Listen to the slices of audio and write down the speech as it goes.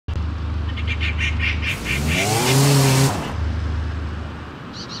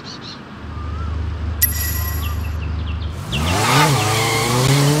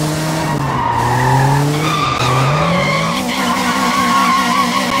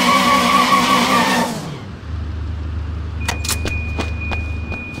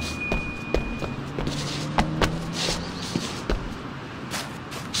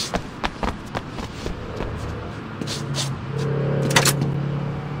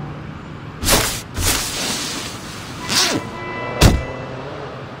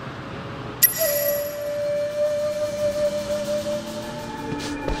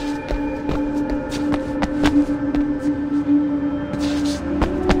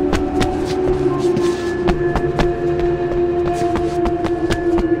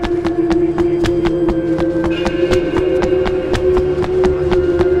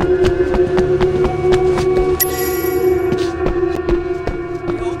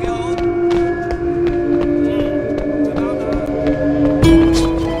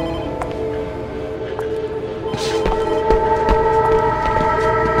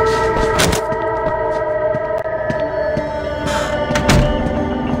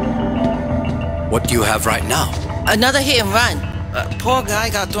What do you have right now? Another hit and run. Poor guy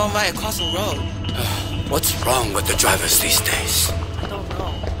got thrown right across the road. What's wrong with the drivers these days? I don't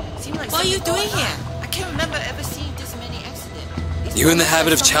know. What are you doing here? I can't remember ever seeing this many accidents. You in the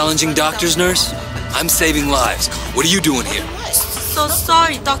habit of challenging doctors, nurse? I'm saving lives. What are you doing here? So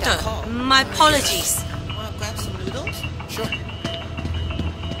sorry, doctor. My apologies. Want to grab some noodles? Sure.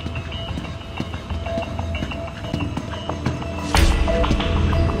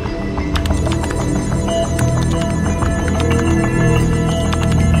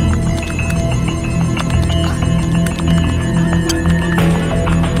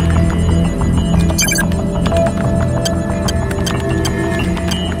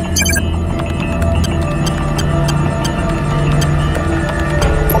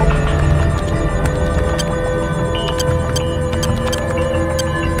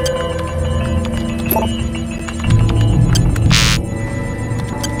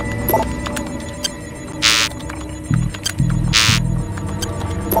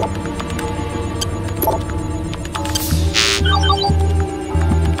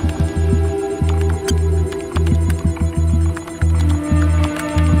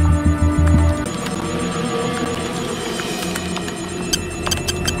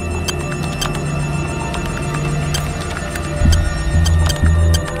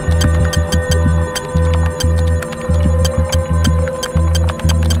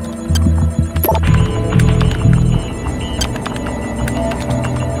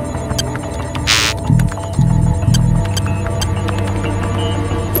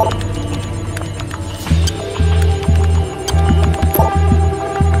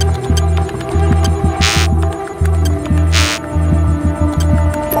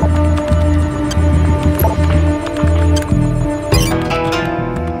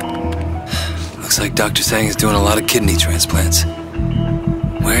 Dr. Sang is doing a lot of kidney transplants.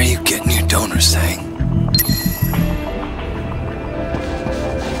 Where are you getting your donors, Sang?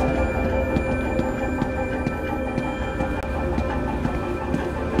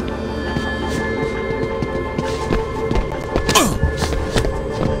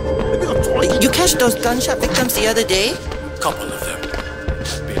 You catch those gunshot victims the other day? Couple of them.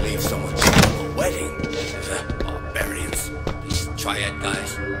 I believe someone at a wedding. Barbarians. These Triad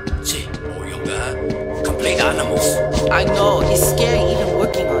guys. See, complete animals. I know, it's scary even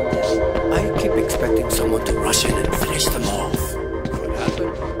working on them. I keep expecting someone to rush in and finish them off. Could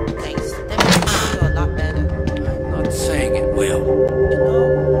happen. Thanks, that makes me feel a lot better. I'm not saying it will. You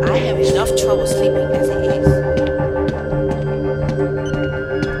know, I have enough trouble sleeping as it is.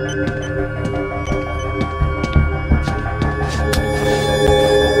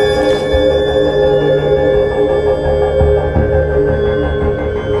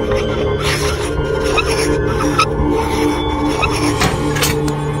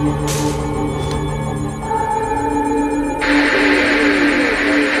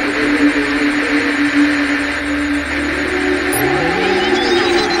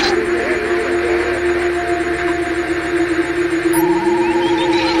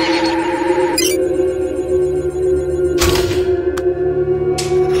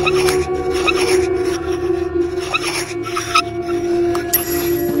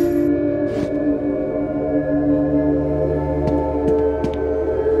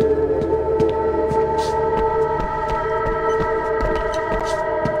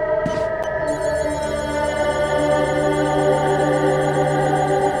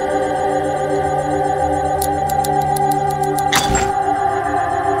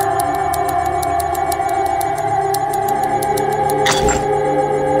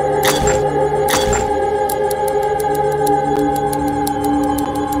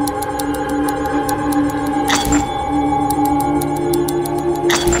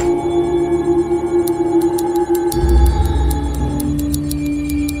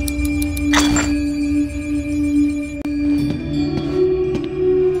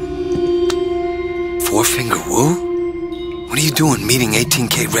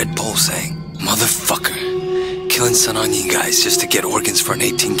 18K red pole saying, "Motherfucker, killing Sananyin guys just to get organs for an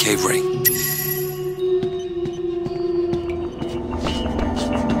 18K ring."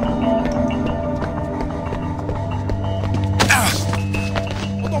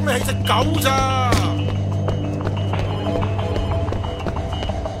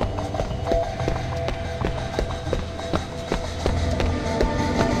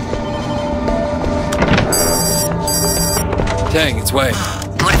 Tang, it's Wei.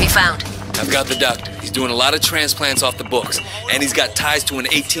 What have you found? I've got the doctor. He's doing a lot of transplants off the books, and he's got ties to an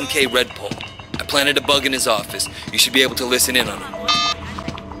 18K red pole. I planted a bug in his office. You should be able to listen in on him.